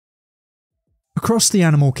Across the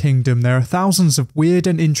animal kingdom, there are thousands of weird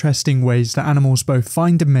and interesting ways that animals both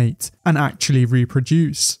find a mate and actually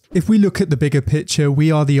reproduce. If we look at the bigger picture,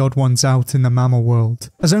 we are the odd ones out in the mammal world,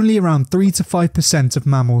 as only around 3 to 5% of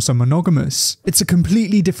mammals are monogamous. It's a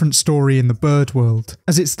completely different story in the bird world,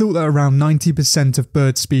 as it's thought that around 90% of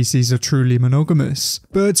bird species are truly monogamous.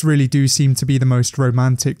 Birds really do seem to be the most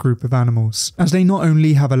romantic group of animals, as they not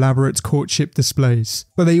only have elaborate courtship displays,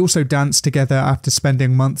 but they also dance together after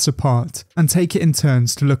spending months apart, and take it in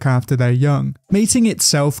turns to look after their young. Mating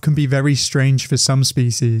itself can be very strange for some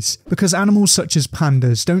species, because animals such as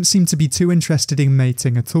pandas don't seem to be too interested in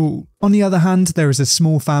mating at all. On the other hand, there is a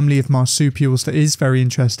small family of marsupials that is very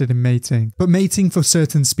interested in mating, but mating for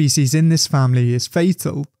certain species in this family is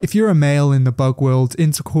fatal. If you're a male in the bug world,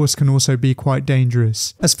 intercourse can also be quite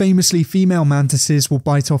dangerous, as famously female mantises will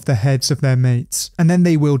bite off the heads of their mates, and then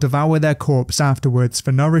they will devour their corpse afterwards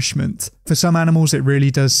for nourishment. For some animals it really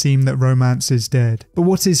does seem that romance is dead, but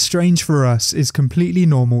what is strange for us is completely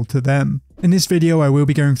normal to them. In this video I will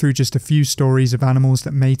be going through just a few stories of animals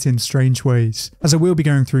that mate in strange ways, as I will be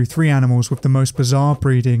going through 3 animals with the most bizarre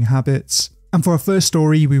breeding habits. And for our first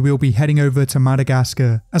story we will be heading over to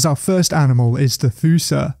Madagascar, as our first animal is the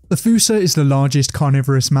fossa. The fossa is the largest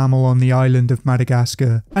carnivorous mammal on the island of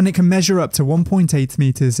Madagascar, and it can measure up to 1.8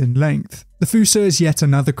 meters in length. The fossa is yet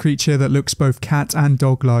another creature that looks both cat and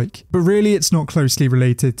dog-like, but really it's not closely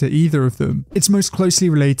related to either of them. It's most closely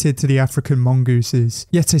related to the African mongooses,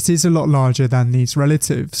 yet it is a lot larger than these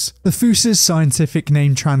relatives. The fossa's scientific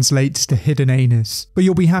name translates to hidden anus, but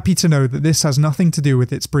you'll be happy to know that this has nothing to do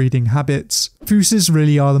with its breeding habits. Fossas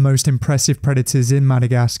really are the most impressive predators in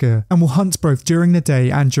Madagascar, and will hunt both during the day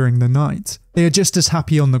and during the night. They are just as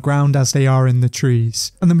happy on the ground as they are in the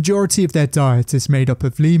trees, and the majority of their diet is made up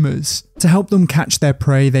of lemurs. To help them catch their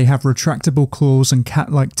prey, they have retractable claws and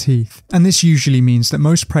cat-like teeth, and this usually means that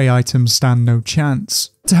most prey items stand no chance.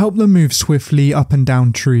 To help them move swiftly up and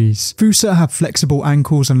down trees, fossa have flexible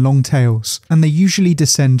ankles and long tails, and they usually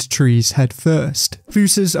descend trees head first.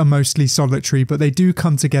 Fossas are mostly solitary, but they do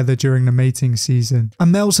come together during the mating season,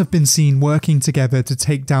 and males have been seen working together to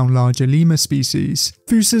take down larger lemur species.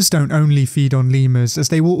 Fossas don't only feed on lemurs, as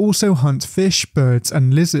they will also hunt fish, birds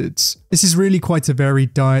and lizards. This is really quite a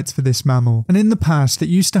varied diet for this mammal, and in the past it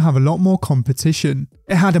used to have a lot more competition.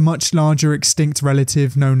 It had a much larger extinct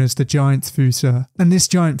relative known as the giant fossa, and this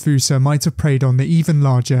giant fossa might have preyed on the even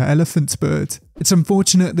larger elephant bird. It's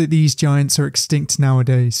unfortunate that these giants are extinct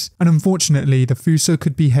nowadays, and unfortunately the fossa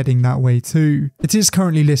could be heading that way too. It is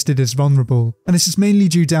currently listed as vulnerable, and this is mainly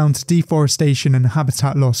due down to deforestation and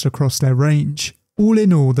habitat loss across their range. All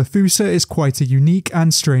in all, the fossa is quite a unique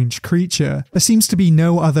and strange creature. There seems to be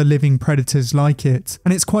no other living predators like it,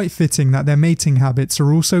 and it's quite fitting that their mating habits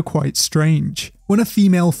are also quite strange. When a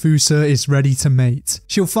female fossa is ready to mate,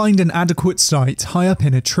 she'll find an adequate site high up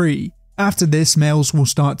in a tree. After this, males will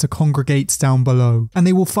start to congregate down below, and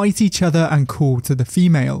they will fight each other and call to the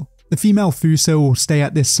female. The female fossa will stay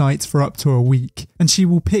at this site for up to a week, and she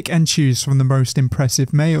will pick and choose from the most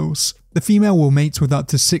impressive males. The female will mate with up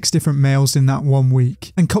to 6 different males in that 1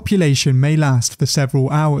 week, and copulation may last for several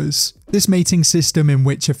hours. This mating system, in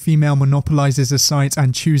which a female monopolizes a site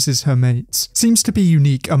and chooses her mates, seems to be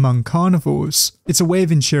unique among carnivores. It's a way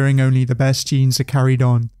of ensuring only the best genes are carried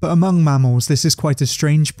on, but among mammals this is quite a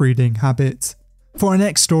strange breeding habit. For our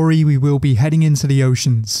next story we will be heading into the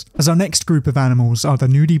oceans, as our next group of animals are the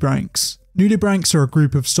nudibranchs. Nudibranchs are a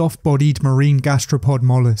group of soft-bodied marine gastropod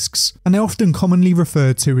mollusks, and they're often commonly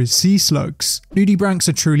referred to as sea slugs. Nudibranchs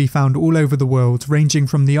are truly found all over the world, ranging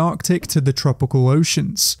from the Arctic to the tropical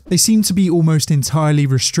oceans. They seem to be almost entirely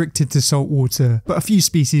restricted to salt water, but a few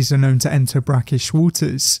species are known to enter brackish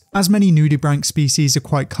waters. As many nudibranch species are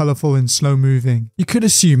quite colourful and slow-moving, you could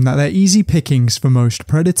assume that they're easy pickings for most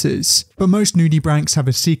predators. But most nudibranchs have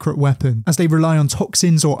a secret weapon, as they rely on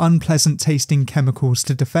toxins or unpleasant-tasting chemicals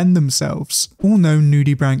to defend themselves. All known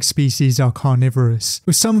nudibranch species are carnivorous,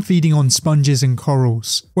 with some feeding on sponges and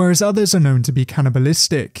corals, whereas others are known to be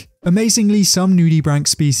cannibalistic. Amazingly, some nudibranch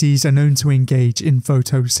species are known to engage in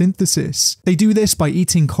photosynthesis. They do this by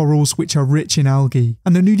eating corals which are rich in algae,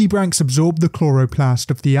 and the nudibranchs absorb the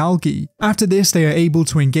chloroplast of the algae. After this, they are able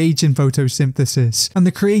to engage in photosynthesis, and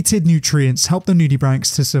the created nutrients help the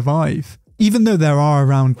nudibranchs to survive. Even though there are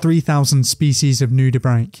around 3,000 species of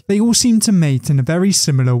nudibranch, they all seem to mate in a very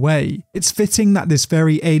similar way. It's fitting that this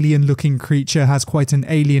very alien-looking creature has quite an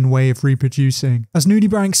alien way of reproducing, as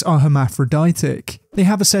nudibranchs are hermaphroditic. They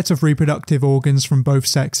have a set of reproductive organs from both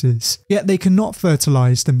sexes, yet they cannot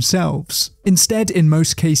fertilize themselves. Instead, in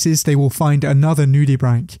most cases, they will find another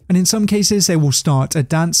nudibranch, and in some cases they will start a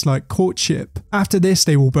dance-like courtship. After this,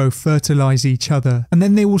 they will both fertilize each other, and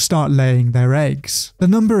then they will start laying their eggs. The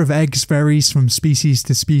number of eggs varies from species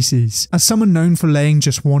to species, as some are known for laying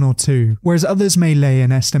just 1 or 2, whereas others may lay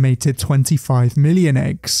an estimated 25 million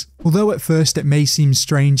eggs. Although at first it may seem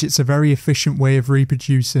strange, it's a very efficient way of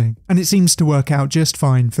reproducing, and it seems to work out just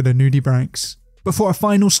fine for the nudibranchs. But for our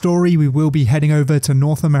final story, we will be heading over to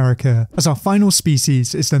North America, as our final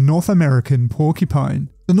species is the North American porcupine.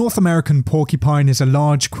 The North American porcupine is a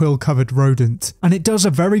large quill-covered rodent, and it does a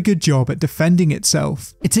very good job at defending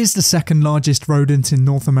itself. It is the second largest rodent in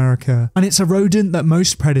North America, and it's a rodent that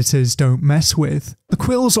most predators don't mess with. The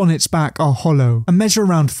quills on its back are hollow and measure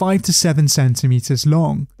around 5 to 7 centimeters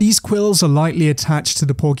long. These quills are lightly attached to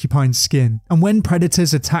the porcupine's skin, and when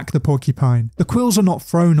predators attack the porcupine, the quills are not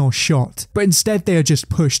thrown or shot, but instead they are just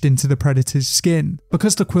pushed into the predator's skin.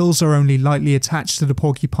 Because the quills are only lightly attached to the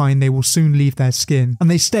porcupine, they will soon leave their skin, and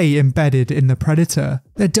they stay embedded in the predator.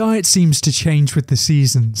 Their diet seems to change with the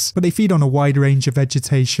seasons, but they feed on a wide range of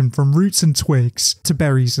vegetation from roots and twigs to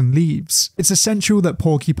berries and leaves. It's essential that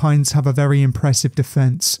porcupines have a very impressive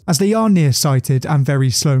defense, as they are nearsighted and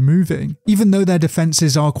very slow moving. Even though their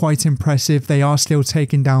defenses are quite impressive, they are still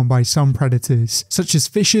taken down by some predators, such as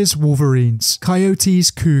fishers, wolverines,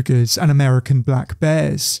 coyotes, cougars, and American black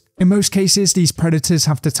bears. In most cases, these predators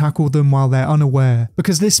have to tackle them while they're unaware,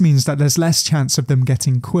 because this means that there's less chance of them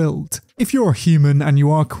getting quilled. If you're a human and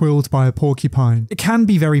you are quilled by a porcupine, it can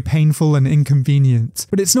be very painful and inconvenient,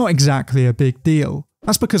 but it's not exactly a big deal.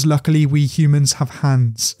 That's because luckily we humans have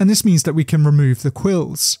hands, and this means that we can remove the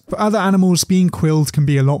quills. For other animals, being quilled can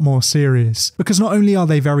be a lot more serious, because not only are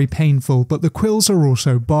they very painful, but the quills are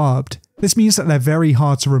also barbed. This means that they're very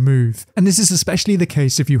hard to remove, and this is especially the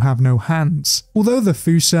case if you have no hands. Although the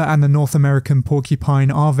Fossa and the North American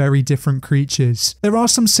porcupine are very different creatures, there are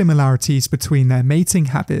some similarities between their mating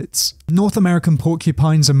habits. North American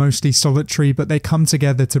porcupines are mostly solitary, but they come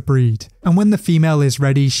together to breed, and when the female is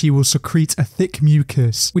ready, she will secrete a thick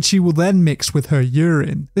mucus, which she will then mix with her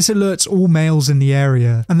urine. This alerts all males in the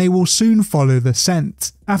area, and they will soon follow the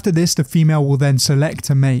scent. After this, the female will then select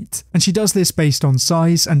a mate, and she does this based on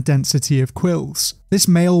size and density of quills. This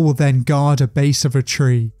male will then guard a base of a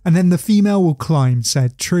tree, and then the female will climb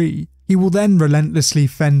said tree. He will then relentlessly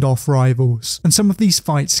fend off rivals, and some of these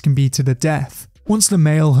fights can be to the death. Once the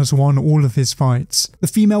male has won all of his fights, the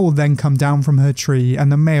female will then come down from her tree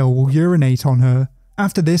and the male will urinate on her.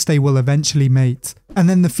 After this, they will eventually mate, and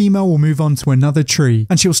then the female will move on to another tree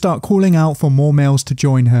and she'll start calling out for more males to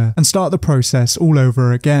join her and start the process all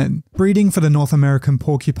over again. Breeding for the North American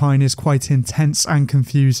porcupine is quite intense and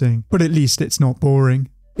confusing, but at least it's not boring.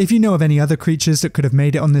 If you know of any other creatures that could have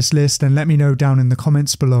made it on this list, then let me know down in the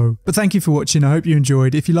comments below. But thank you for watching, I hope you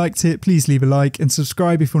enjoyed. If you liked it, please leave a like and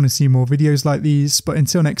subscribe if you want to see more videos like these. But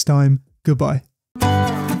until next time, goodbye.